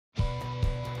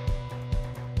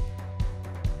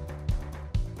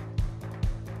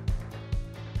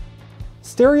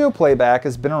Stereo playback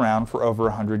has been around for over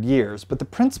 100 years, but the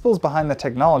principles behind the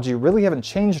technology really haven't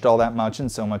changed all that much in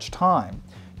so much time.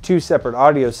 Two separate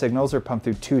audio signals are pumped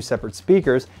through two separate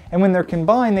speakers, and when they're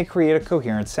combined they create a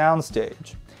coherent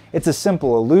soundstage. It's a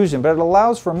simple illusion, but it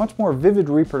allows for a much more vivid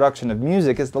reproduction of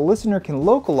music as the listener can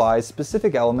localize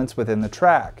specific elements within the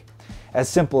track. As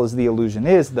simple as the illusion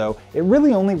is, though, it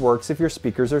really only works if your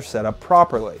speakers are set up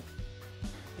properly.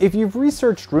 If you've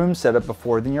researched room setup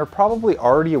before, then you're probably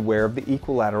already aware of the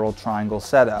equilateral triangle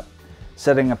setup.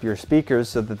 Setting up your speakers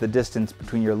so that the distance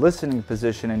between your listening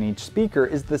position and each speaker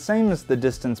is the same as the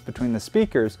distance between the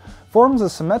speakers forms a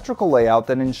symmetrical layout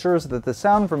that ensures that the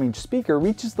sound from each speaker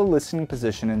reaches the listening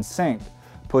position in sync.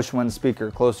 Push one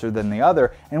speaker closer than the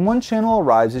other, and one channel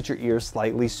arrives at your ear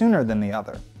slightly sooner than the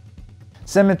other.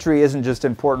 Symmetry isn't just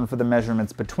important for the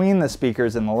measurements between the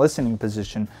speakers and the listening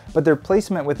position, but their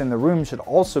placement within the room should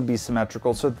also be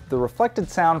symmetrical so that the reflected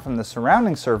sound from the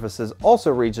surrounding surfaces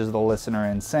also reaches the listener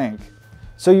in sync.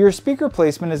 So your speaker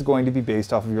placement is going to be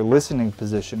based off of your listening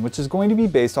position, which is going to be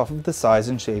based off of the size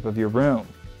and shape of your room.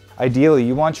 Ideally,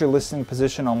 you want your listening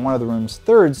position on one of the room's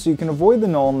thirds so you can avoid the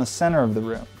null in the center of the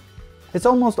room. It's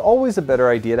almost always a better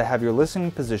idea to have your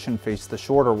listening position face the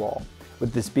shorter wall.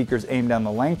 With the speakers aimed down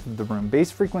the length of the room, bass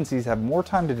frequencies have more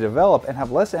time to develop and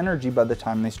have less energy by the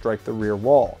time they strike the rear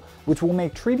wall, which will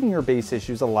make treating your bass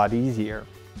issues a lot easier.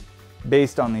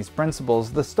 Based on these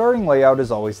principles, the starting layout is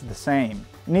always the same.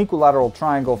 An equilateral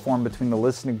triangle formed between the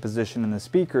listening position and the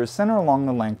speakers center along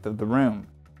the length of the room.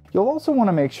 You'll also want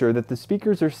to make sure that the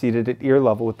speakers are seated at ear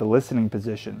level with the listening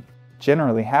position.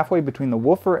 Generally, halfway between the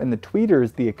woofer and the tweeter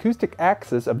is the acoustic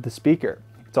axis of the speaker.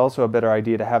 It's also a better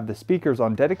idea to have the speakers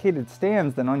on dedicated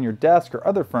stands than on your desk or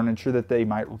other furniture that they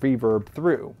might reverb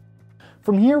through.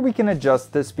 From here we can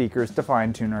adjust the speakers to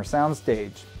fine-tune our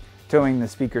soundstage. Towing the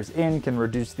speakers in can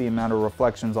reduce the amount of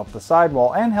reflections off the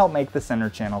sidewall and help make the center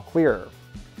channel clearer.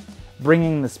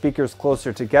 Bringing the speakers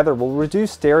closer together will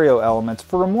reduce stereo elements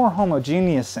for a more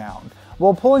homogeneous sound,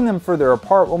 while pulling them further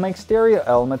apart will make stereo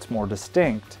elements more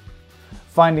distinct.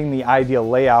 Finding the ideal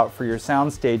layout for your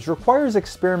soundstage requires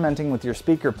experimenting with your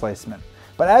speaker placement,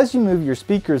 but as you move your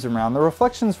speakers around, the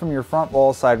reflections from your front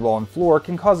wall, sidewall, and floor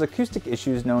can cause acoustic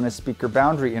issues known as speaker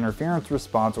boundary interference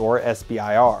response, or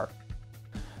SBIR.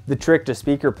 The trick to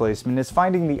speaker placement is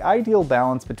finding the ideal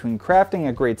balance between crafting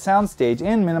a great soundstage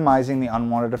and minimizing the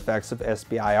unwanted effects of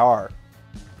SBIR.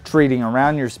 Treating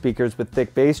around your speakers with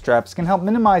thick bass straps can help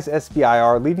minimize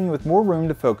SBIR, leaving you with more room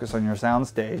to focus on your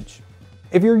soundstage.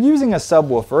 If you're using a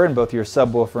subwoofer and both your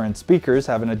subwoofer and speakers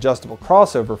have an adjustable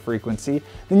crossover frequency,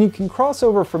 then you can cross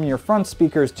over from your front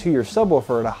speakers to your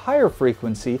subwoofer at a higher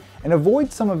frequency and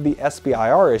avoid some of the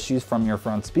SBIR issues from your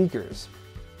front speakers.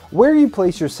 Where you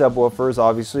place your subwoofer is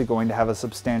obviously going to have a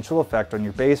substantial effect on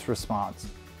your bass response.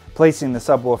 Placing the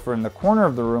subwoofer in the corner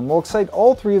of the room will excite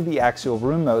all three of the axial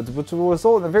room modes, which will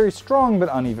result in a very strong but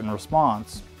uneven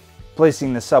response.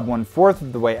 Placing the sub 1/4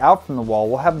 of the way out from the wall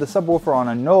will have the subwoofer on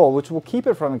a null, which will keep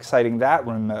it from exciting that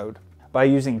room mode. By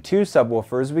using two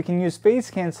subwoofers, we can use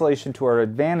phase cancellation to our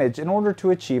advantage in order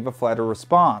to achieve a flatter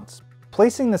response.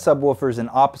 Placing the subwoofers in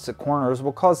opposite corners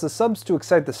will cause the subs to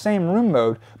excite the same room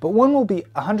mode, but one will be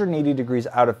 180 degrees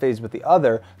out of phase with the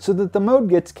other so that the mode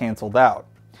gets cancelled out.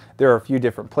 There are a few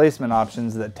different placement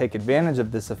options that take advantage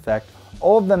of this effect.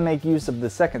 All of them make use of the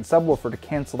second subwoofer to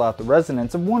cancel out the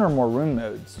resonance of one or more room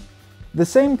modes. The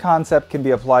same concept can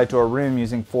be applied to a room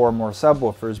using 4 or more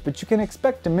subwoofers, but you can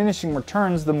expect diminishing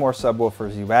returns the more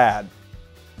subwoofers you add.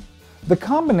 The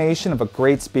combination of a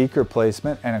great speaker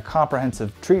placement and a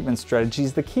comprehensive treatment strategy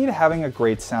is the key to having a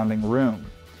great sounding room.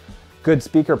 Good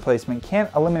speaker placement can't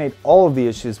eliminate all of the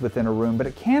issues within a room, but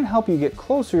it can help you get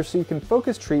closer so you can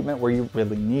focus treatment where you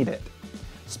really need it.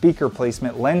 Speaker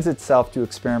placement lends itself to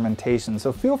experimentation,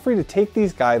 so feel free to take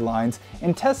these guidelines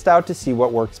and test out to see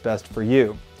what works best for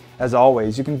you. As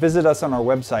always, you can visit us on our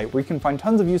website where you can find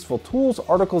tons of useful tools,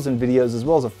 articles, and videos, as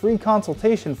well as a free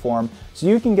consultation form so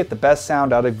you can get the best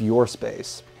sound out of your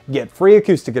space. Get free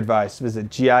acoustic advice. Visit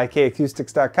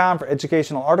gikacoustics.com for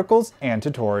educational articles and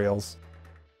tutorials.